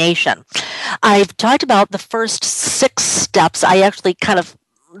designation. I've talked about the first 6 steps. I actually kind of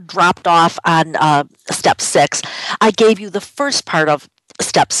dropped off on step 6. I gave you the first part of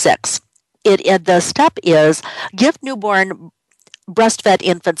step 6. The step is give newborn breastfed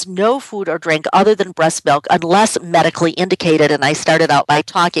infants no food or drink other than breast milk unless medically indicated. And I started out by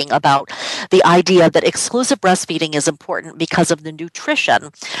talking about the idea that exclusive breastfeeding is important because of the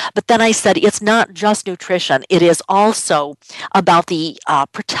nutrition. But then I said it's not just nutrition. It is also about the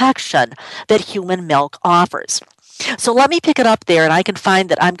protection that human milk offers. So let me pick it up there, and I can find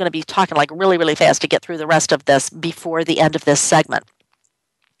that I'm going to be talking like really, really fast to get through the rest of this before the end of this segment.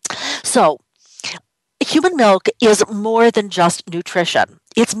 So human milk is more than just nutrition.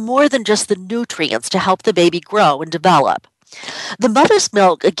 It's more than just the nutrients to help the baby grow and develop. The mother's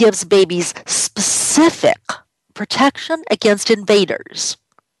milk gives babies specific protection against invaders,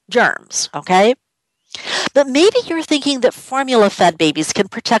 germs, okay? But maybe you're thinking that formula-fed babies can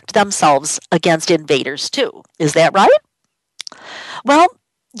protect themselves against invaders too. Is that right? Well,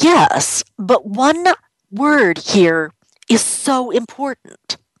 yes, but one word here is so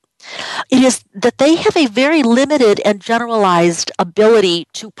important. It is that they have a very limited and generalized ability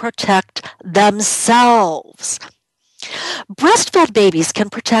to protect themselves. Breastfed babies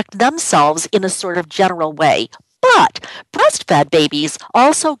can protect themselves in a sort of general way, but breastfed babies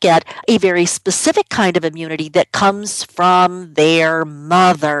also get a very specific kind of immunity that comes from their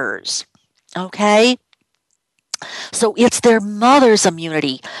mothers. Okay? So it's their mother's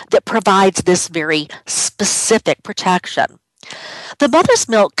immunity that provides this very specific protection. The mother's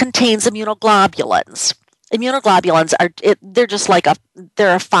milk contains immunoglobulins. Immunoglobulins they're just like there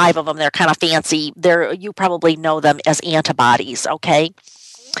are 5 of them. They're kind of fancy. You probably know them as antibodies, okay?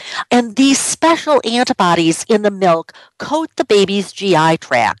 And these special antibodies in the milk coat the baby's GI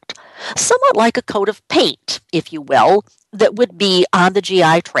tract, somewhat like a coat of paint, if you will, that would be on the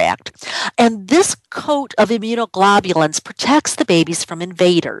GI tract. And this coat of immunoglobulins protects the babies from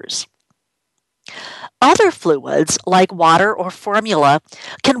invaders. Other fluids, like water or formula,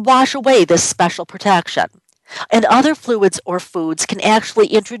 can wash away this special protection. And other fluids or foods can actually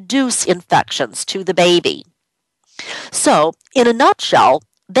introduce infections to the baby. So, in a nutshell,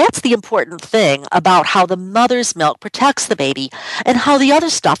 that's the important thing about how the mother's milk protects the baby and how the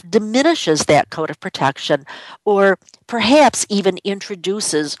other stuff diminishes that coat of protection or perhaps even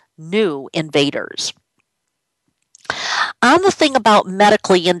introduces new invaders. On the thing about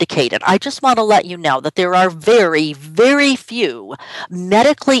medically indicated, I just want to let you know that there are very, very few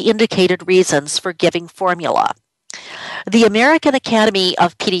medically indicated reasons for giving formula. The American Academy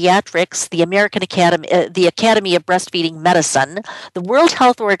of Pediatrics, the Academy of Breastfeeding Medicine, the World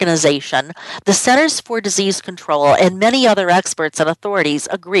Health Organization, the Centers for Disease Control, and many other experts and authorities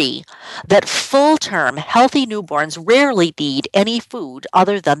agree that full-term healthy newborns rarely need any food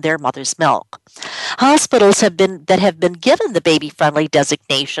other than their mother's milk. Hospitals that have been given the baby-friendly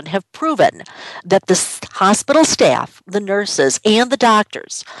designation have proven that the hospital staff, the nurses, and the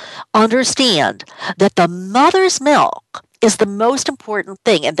doctors understand that the mother's milk is the most important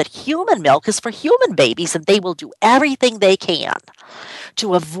thing and that human milk is for human babies, and they will do everything they can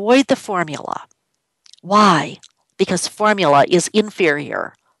to avoid the formula. Why? Because formula is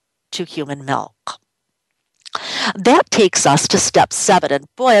inferior to human milk. That takes us to step 7, and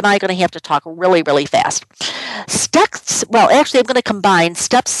boy, am I going to have to talk really, really fast. I'm going to combine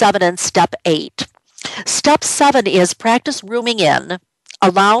step 7 and step 8. Step 7 is practice rooming in,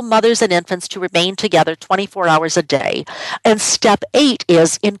 allow mothers and infants to remain together 24 hours a day, and step 8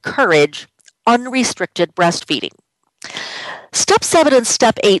 is encourage unrestricted breastfeeding. Step 7 and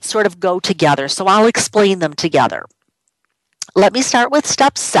step 8 sort of go together, so I'll explain them together. Let me start with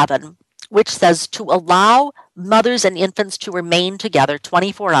step 7, which says to allow mothers and infants to remain together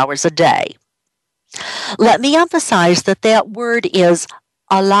 24 hours a day. Let me emphasize that word is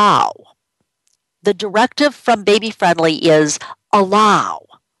allow. The directive from Baby Friendly is allow.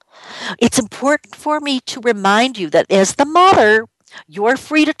 It's important for me to remind you that as the mother, you're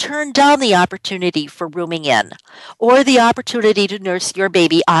free to turn down the opportunity for rooming in or the opportunity to nurse your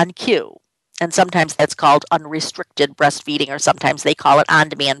baby on cue. And sometimes that's called unrestricted breastfeeding, or sometimes they call it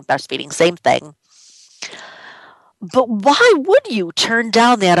on-demand breastfeeding, same thing. But why would you turn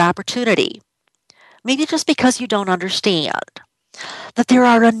down that opportunity? Maybe just because you don't understand that there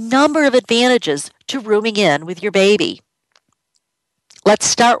are a number of advantages to rooming in with your baby. Let's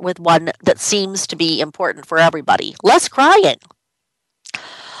start with one that seems to be important for everybody: less crying.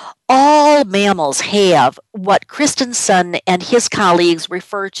 All mammals have what Christensen and his colleagues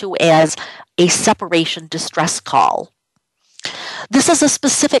refer to as a separation distress call. This is a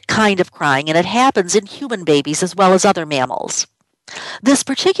specific kind of crying, and it happens in human babies as well as other mammals. This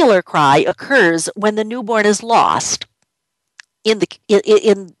particular cry occurs when the newborn is lost. In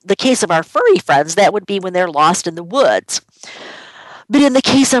the case of our furry friends, that would be when they're lost in the woods. But in the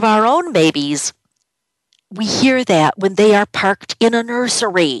case of our own babies, we hear that when they are parked in a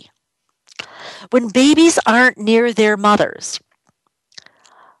nursery. When babies aren't near their mothers,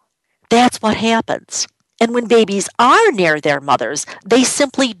 that's what happens. And when babies are near their mothers, they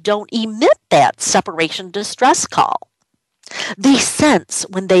simply don't emit that separation distress call. They sense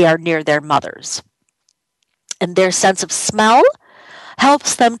when they are near their mothers. And their sense of smell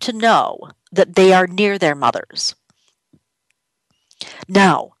helps them to know that they are near their mothers.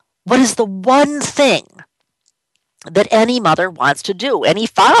 Now, what is the one thing that any mother wants to do, any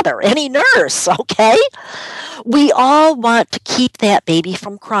father, any nurse, okay? We all want to keep that baby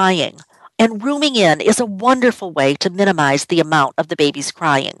from crying, and rooming in is a wonderful way to minimize the amount of the baby's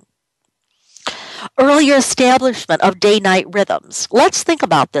crying. Earlier establishment of day-night rhythms. Let's think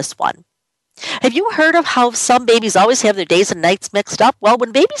about this one. Have you heard of how some babies always have their days and nights mixed up? Well,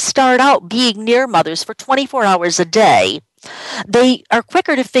 when babies start out being near mothers for 24 hours a day, they are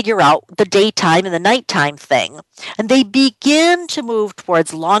quicker to figure out the daytime and the nighttime thing, and they begin to move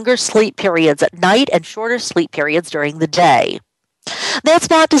towards longer sleep periods at night and shorter sleep periods during the day. That's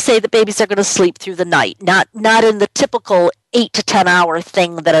not to say that babies are going to sleep through the night, not in the typical 8 to 10 hour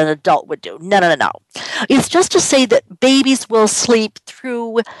thing that an adult would do. No. It's just to say that babies will sleep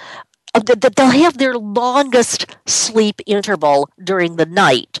through, that they'll have their longest sleep interval during the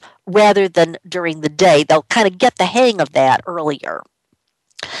night rather than during the day. They'll kind of get the hang of that earlier.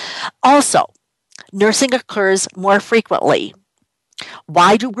 Also, nursing occurs more frequently.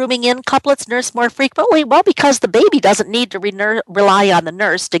 Why do rooming in couplets nurse more frequently? Well, because the baby doesn't need to rely on the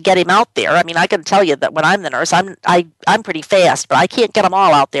nurse to get him out there. I mean, I can tell you that when I'm the nurse, I'm pretty fast, but I can't get them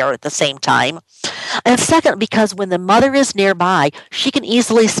all out there at the same time. And second, because when the mother is nearby, she can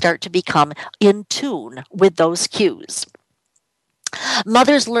easily start to become in tune with those cues.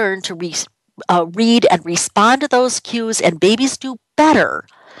 Mothers learn to read and respond to those cues, and babies do better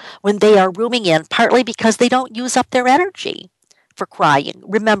when they are rooming in, partly because they don't use up their energy for crying.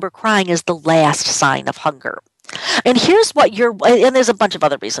 Remember, crying is the last sign of hunger. And here's what and there's a bunch of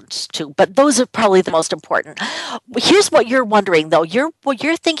other reasons too, but those are probably the most important. Here's what you're wondering though. You're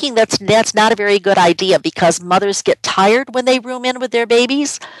thinking that's not a very good idea because mothers get tired when they room in with their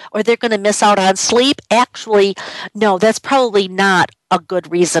babies, or they're going to miss out on sleep. Actually, no, that's probably not a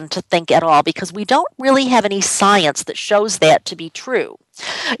good reason to think at all, because we don't really have any science that shows that to be true.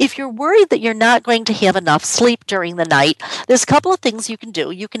 If you're worried that you're not going to have enough sleep during the night, there's a couple of things you can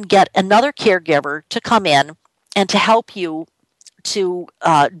do. You can get another caregiver to come in and to help you to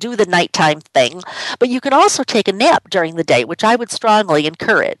do the nighttime thing. But you can also take a nap during the day, which I would strongly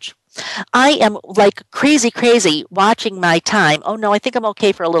encourage. I am like crazy watching my time. Oh no, I think I'm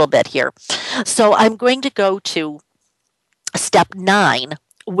okay for a little bit here. So I'm going to go to step 9,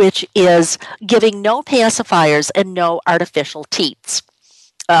 which is giving no pacifiers and no artificial teats,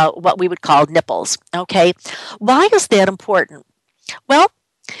 what we would call nipples. Okay, why is that important? Well,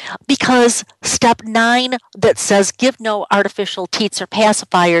 because step 9 that says give no artificial teats or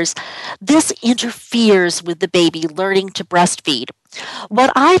pacifiers, this interferes with the baby learning to breastfeed.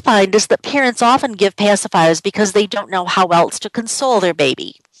 What I find is that parents often give pacifiers because they don't know how else to console their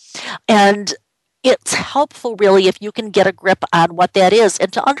baby. And it's helpful, really, if you can get a grip on what that is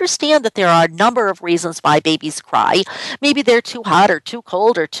and to understand that there are a number of reasons why babies cry. Maybe they're too hot or too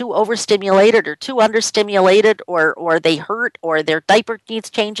cold or too overstimulated or too understimulated, or they hurt, or their diaper needs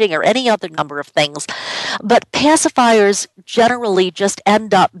changing, or any other number of things. But pacifiers generally just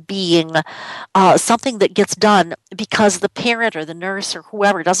end up being something that gets done because the parent or the nurse or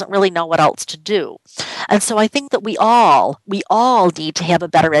whoever doesn't really know what else to do. And so I think that we all need to have a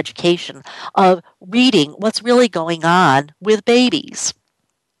better education of reading what's really going on with babies.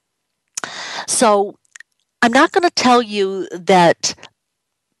 So I'm not going to tell you that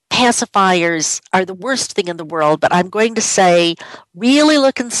pacifiers are the worst thing in the world, but I'm going to say really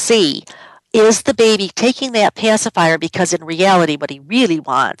look and see, is the baby taking that pacifier because in reality what he really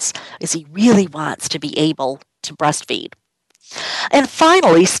wants is he really wants to be able to breastfeed. And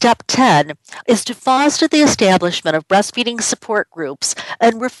finally, step 10 is to foster the establishment of breastfeeding support groups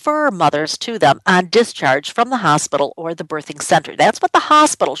and refer mothers to them on discharge from the hospital or the birthing center. That's what the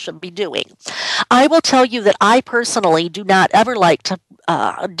hospital should be doing. I will tell you that I personally do not ever like to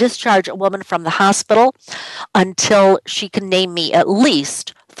discharge a woman from the hospital until she can name me at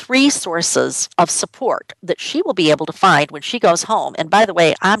least 3 sources of support that she will be able to find when she goes home. And by the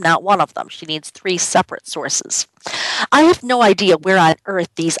way, I'm not one of them. She needs 3 separate sources. I have no idea where on earth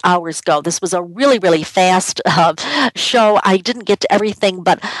these hours go. This was a really fast show. I didn't get to everything,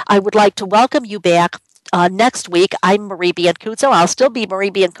 but I would like to welcome you back. Next week, I'm Marie Biancuzzo. I'll still be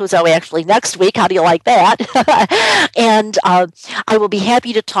Marie Biancuzzo actually next week. How do you like that? And I will be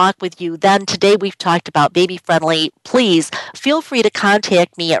happy to talk with you then. Today we've talked about baby friendly. Please feel free to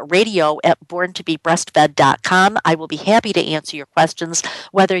contact me at radio@borntobebreastfed.com. I will be happy to answer your questions,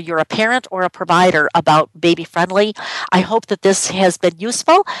 whether you're a parent or a provider, about baby friendly. I hope that this has been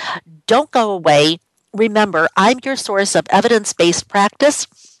useful. Don't go away. Remember, I'm your source of evidence-based practice.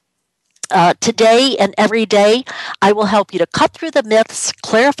 Today and every day, I will help you to cut through the myths,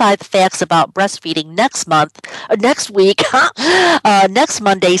 clarify the facts about breastfeeding next week, next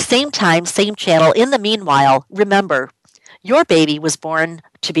Monday, same time, same channel. In the meanwhile, remember, your baby was born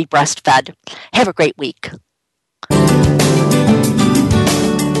to be breastfed. Have a great week.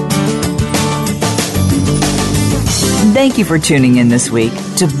 Thank you for tuning in this week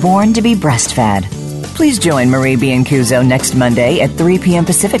to Born to be Breastfed. Please join Marie Biancuzzo next Monday at 3 p.m.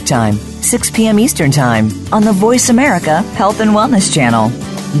 Pacific Time, 6 p.m. Eastern Time on the Voice America Health and Wellness Channel.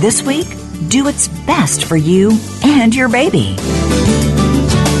 This week, do what's best for you and your baby.